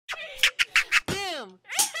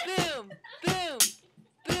boom, boom,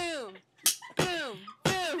 boom, boom,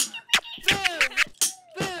 boom, boom,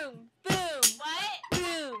 boom, boom. What?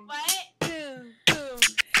 Boom. What? Boom, boom.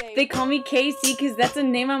 They call me KC cause that's a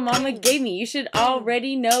name my mama gave me. You should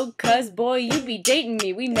already know cause boy you be dating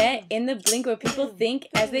me. We met in the blink where people think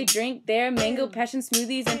as they drink their mango passion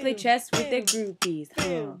smoothies and play chess with their groupies.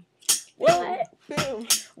 What?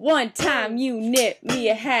 One time you nipped me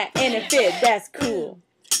a hat and a fit, that's cool.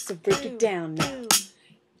 So break it down now.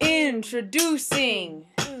 Introducing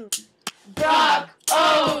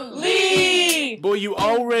Brock-O-Leee! Boy, you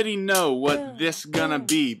already know what this gonna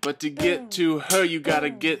be, but to get to her, you gotta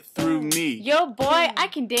get through me. Yo, boy, I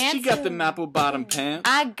can dance. She got them apple bottom pants.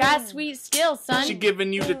 I got sweet skills, son. She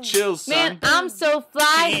giving you the chills, son. Man, I'm so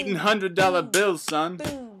fly. She eating $100 bills, son.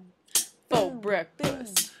 For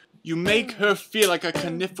breakfast. You make her feel like a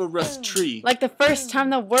coniferous tree. Like the first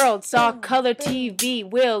time the world saw color TV.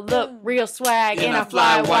 We'll look real swag in a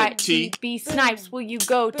fly white tee. Be Snipes, will you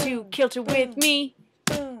go to Kilter with me?